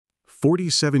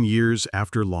47 years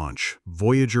after launch,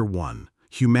 Voyager 1,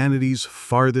 humanity's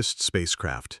farthest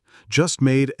spacecraft, just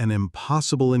made an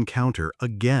impossible encounter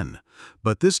again.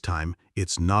 But this time,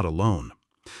 it's not alone.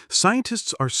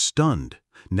 Scientists are stunned,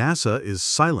 NASA is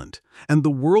silent, and the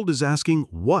world is asking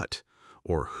what,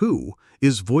 or who,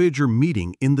 is Voyager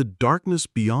meeting in the darkness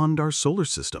beyond our solar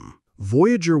system?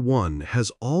 Voyager 1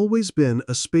 has always been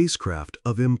a spacecraft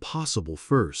of impossible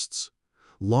firsts.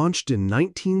 Launched in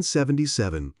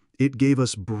 1977, it gave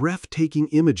us breathtaking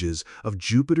images of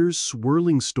Jupiter's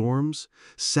swirling storms,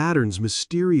 Saturn's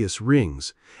mysterious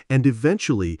rings, and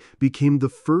eventually became the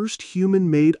first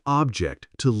human-made object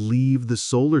to leave the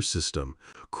solar system,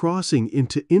 crossing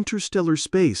into interstellar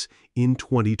space in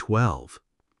 2012.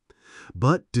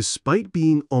 But despite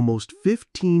being almost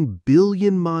 15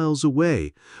 billion miles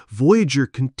away, Voyager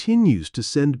continues to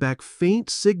send back faint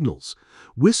signals,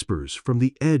 whispers from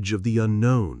the edge of the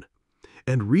unknown.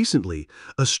 And recently,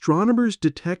 astronomers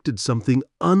detected something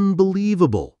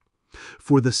unbelievable.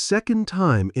 For the second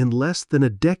time in less than a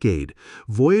decade,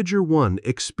 Voyager 1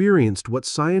 experienced what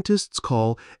scientists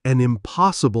call an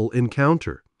impossible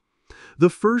encounter. The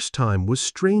first time was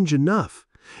strange enough.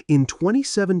 In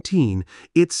 2017,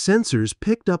 its sensors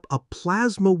picked up a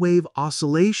plasma wave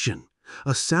oscillation,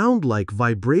 a sound-like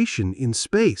vibration in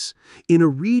space, in a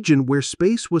region where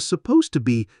space was supposed to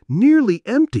be nearly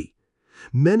empty.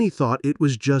 Many thought it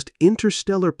was just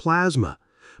interstellar plasma,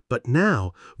 but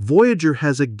now Voyager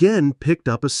has again picked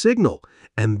up a signal,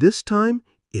 and this time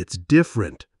it's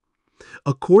different.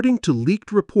 According to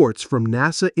leaked reports from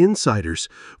NASA insiders,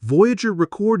 Voyager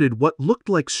recorded what looked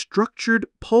like structured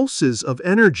pulses of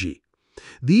energy.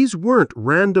 These weren't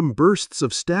random bursts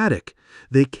of static.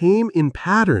 They came in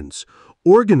patterns,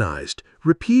 organized,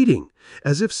 repeating,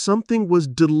 as if something was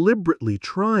deliberately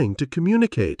trying to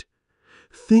communicate.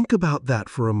 Think about that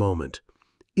for a moment.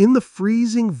 In the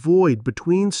freezing void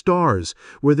between stars,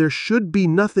 where there should be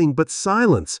nothing but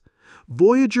silence,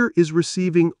 Voyager is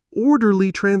receiving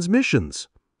orderly transmissions.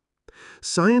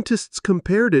 Scientists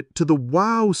compared it to the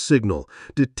WOW signal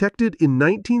detected in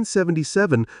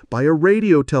 1977 by a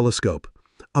radio telescope,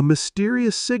 a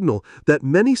mysterious signal that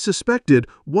many suspected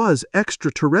was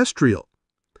extraterrestrial.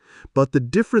 But the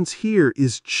difference here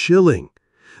is chilling.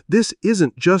 This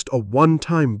isn't just a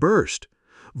one-time burst.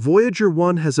 Voyager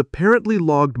 1 has apparently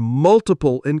logged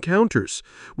multiple encounters,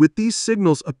 with these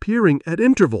signals appearing at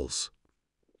intervals.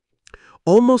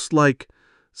 Almost like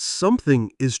something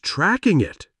is tracking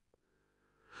it.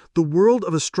 The world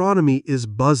of astronomy is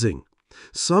buzzing.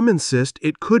 Some insist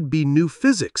it could be new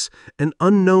physics, an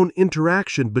unknown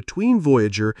interaction between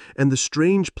Voyager and the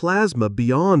strange plasma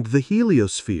beyond the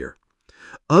heliosphere.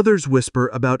 Others whisper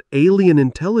about alien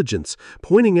intelligence,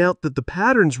 pointing out that the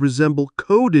patterns resemble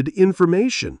coded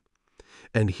information.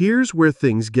 And here's where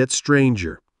things get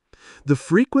stranger. The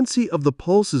frequency of the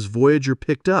pulses Voyager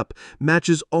picked up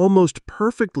matches almost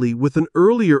perfectly with an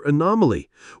earlier anomaly,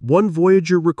 one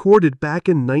Voyager recorded back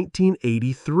in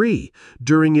 1983,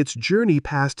 during its journey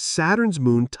past Saturn's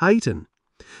moon Titan.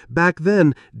 Back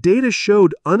then, data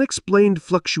showed unexplained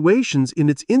fluctuations in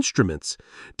its instruments,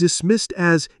 dismissed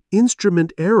as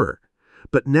instrument error.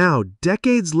 But now,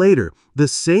 decades later, the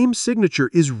same signature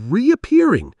is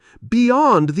reappearing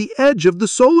beyond the edge of the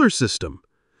solar system.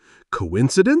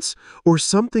 Coincidence, or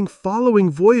something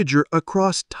following Voyager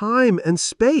across time and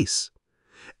space?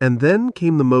 And then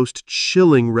came the most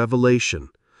chilling revelation.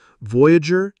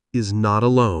 Voyager is not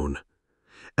alone.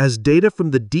 As data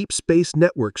from the Deep Space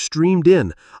Network streamed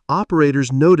in,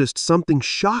 operators noticed something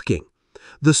shocking.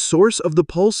 The source of the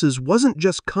pulses wasn't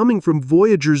just coming from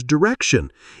Voyager's direction.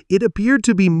 It appeared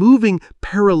to be moving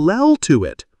parallel to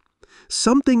it.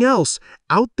 Something else,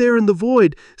 out there in the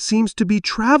void, seems to be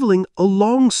traveling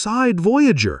alongside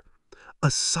Voyager. A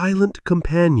silent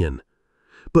companion.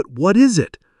 But what is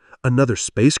it? Another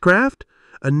spacecraft?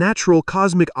 A natural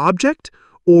cosmic object?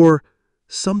 Or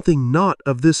something not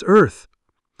of this Earth?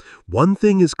 One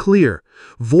thing is clear.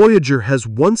 Voyager has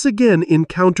once again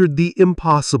encountered the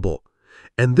impossible.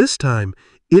 And this time,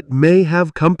 it may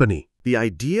have company. The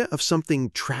idea of something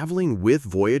traveling with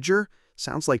Voyager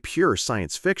sounds like pure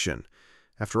science fiction.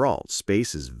 After all,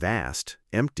 space is vast,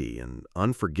 empty, and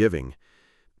unforgiving.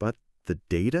 But the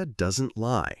data doesn't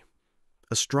lie.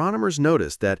 Astronomers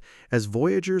noticed that as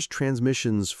Voyager's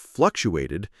transmissions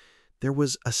fluctuated, there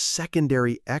was a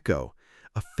secondary echo,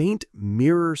 a faint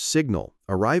mirror signal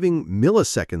arriving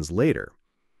milliseconds later.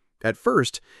 At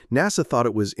first, NASA thought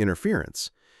it was interference,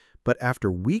 but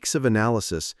after weeks of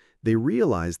analysis, they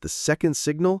realized the second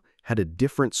signal had a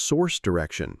different source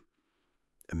direction.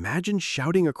 Imagine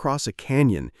shouting across a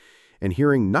canyon and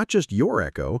hearing not just your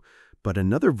echo, but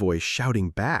another voice shouting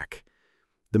back.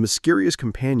 The mysterious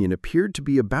companion appeared to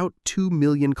be about 2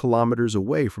 million kilometers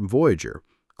away from Voyager,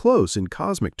 close in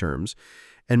cosmic terms,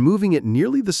 and moving at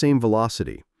nearly the same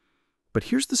velocity. But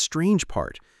here's the strange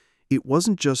part. It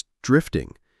wasn't just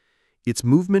drifting. Its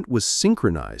movement was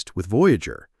synchronized with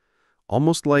Voyager,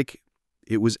 almost like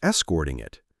it was escorting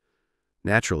it.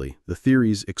 Naturally, the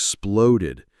theories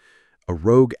exploded. A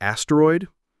rogue asteroid?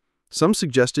 Some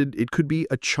suggested it could be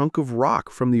a chunk of rock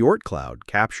from the Oort cloud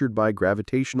captured by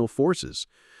gravitational forces,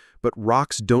 but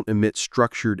rocks don't emit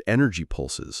structured energy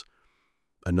pulses.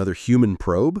 Another human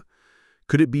probe?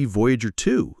 Could it be Voyager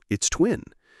 2, its twin?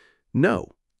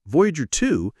 No, Voyager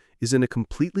 2 is in a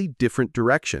completely different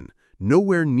direction,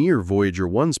 nowhere near Voyager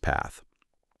 1's path.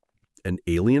 An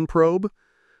alien probe?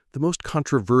 The most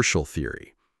controversial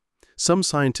theory. Some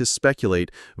scientists speculate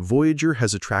Voyager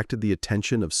has attracted the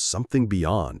attention of something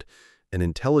beyond, an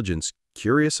intelligence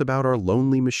curious about our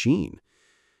lonely machine.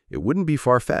 It wouldn't be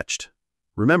far-fetched.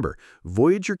 Remember,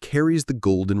 Voyager carries the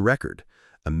golden record,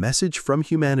 a message from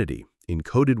humanity,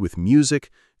 encoded with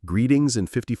music, greetings in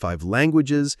 55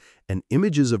 languages, and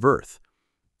images of Earth.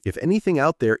 If anything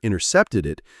out there intercepted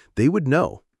it, they would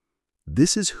know.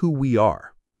 This is who we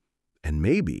are. And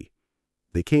maybe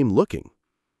they came looking.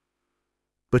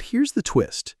 But here's the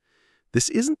twist. This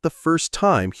isn't the first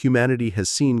time humanity has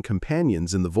seen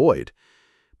companions in the void.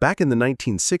 Back in the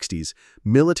 1960s,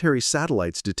 military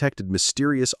satellites detected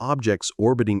mysterious objects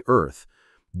orbiting Earth.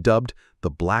 Dubbed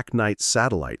the Black Knight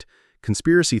satellite,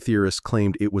 conspiracy theorists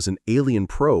claimed it was an alien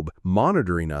probe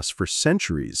monitoring us for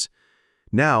centuries.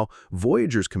 Now,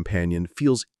 Voyager's companion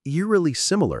feels eerily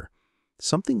similar,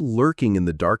 something lurking in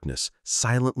the darkness,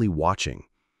 silently watching.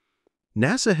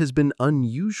 NASA has been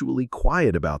unusually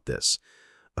quiet about this.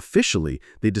 Officially,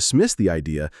 they dismiss the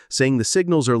idea, saying the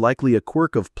signals are likely a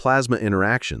quirk of plasma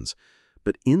interactions.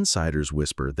 But insiders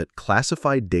whisper that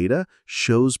classified data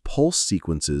shows pulse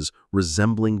sequences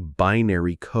resembling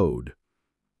binary code.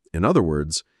 In other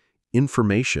words,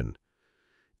 information.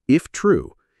 If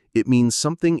true, it means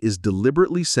something is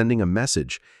deliberately sending a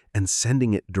message and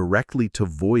sending it directly to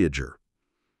Voyager.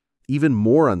 Even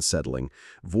more unsettling,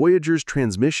 Voyager's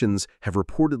transmissions have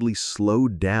reportedly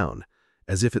slowed down,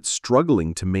 as if it's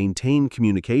struggling to maintain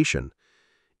communication.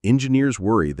 Engineers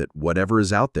worry that whatever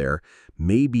is out there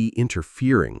may be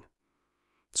interfering.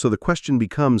 So the question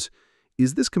becomes,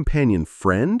 is this companion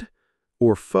friend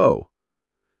or foe?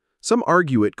 Some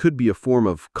argue it could be a form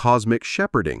of cosmic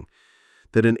shepherding,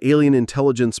 that an alien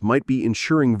intelligence might be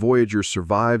ensuring Voyager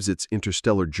survives its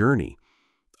interstellar journey.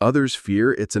 Others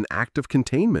fear it's an act of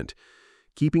containment,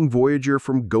 keeping Voyager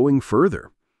from going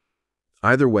further.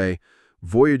 Either way,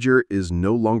 Voyager is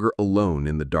no longer alone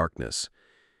in the darkness.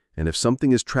 And if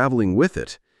something is traveling with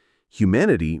it,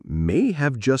 humanity may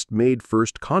have just made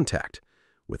first contact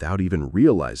without even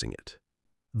realizing it.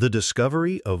 The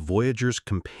discovery of Voyager's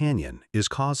companion is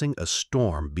causing a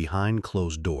storm behind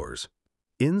closed doors.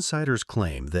 Insiders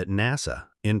claim that NASA,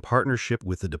 in partnership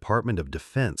with the Department of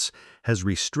Defense, has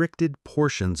restricted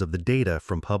portions of the data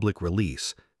from public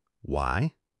release.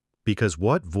 Why? Because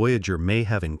what Voyager may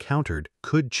have encountered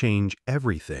could change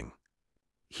everything.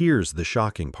 Here's the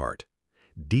shocking part.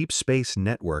 Deep Space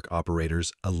Network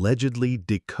operators allegedly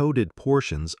decoded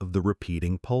portions of the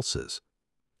repeating pulses.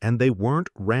 And they weren't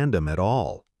random at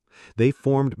all. They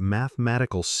formed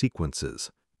mathematical sequences,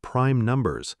 prime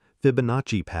numbers,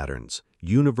 Fibonacci patterns,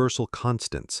 universal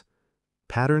constants,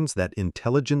 patterns that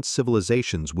intelligent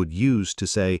civilizations would use to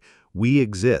say, we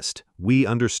exist, we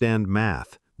understand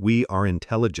math, we are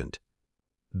intelligent.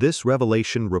 This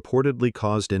revelation reportedly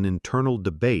caused an internal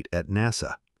debate at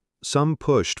NASA. Some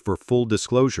pushed for full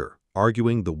disclosure,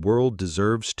 arguing the world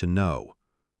deserves to know.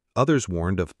 Others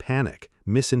warned of panic,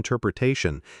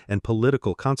 misinterpretation, and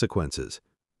political consequences.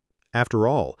 After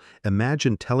all,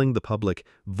 imagine telling the public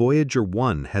Voyager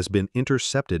 1 has been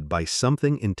intercepted by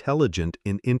something intelligent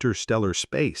in interstellar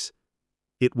space.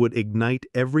 It would ignite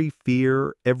every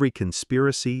fear, every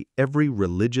conspiracy, every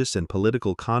religious and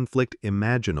political conflict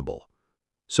imaginable.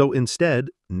 So instead,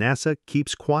 NASA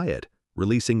keeps quiet,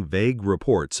 releasing vague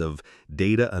reports of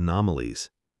data anomalies.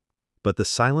 But the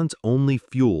silence only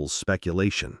fuels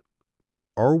speculation.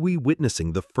 Are we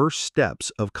witnessing the first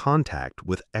steps of contact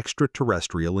with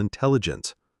extraterrestrial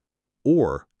intelligence?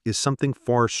 Or is something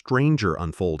far stranger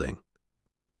unfolding?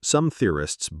 Some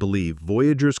theorists believe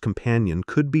Voyager's companion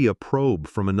could be a probe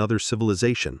from another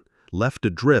civilization, left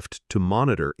adrift to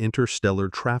monitor interstellar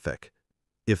traffic.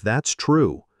 If that's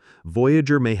true,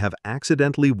 Voyager may have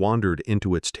accidentally wandered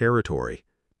into its territory.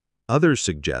 Others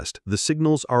suggest the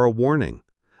signals are a warning,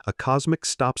 a cosmic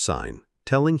stop sign,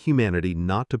 telling humanity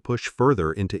not to push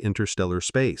further into interstellar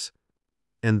space.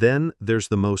 And then there's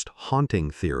the most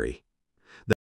haunting theory.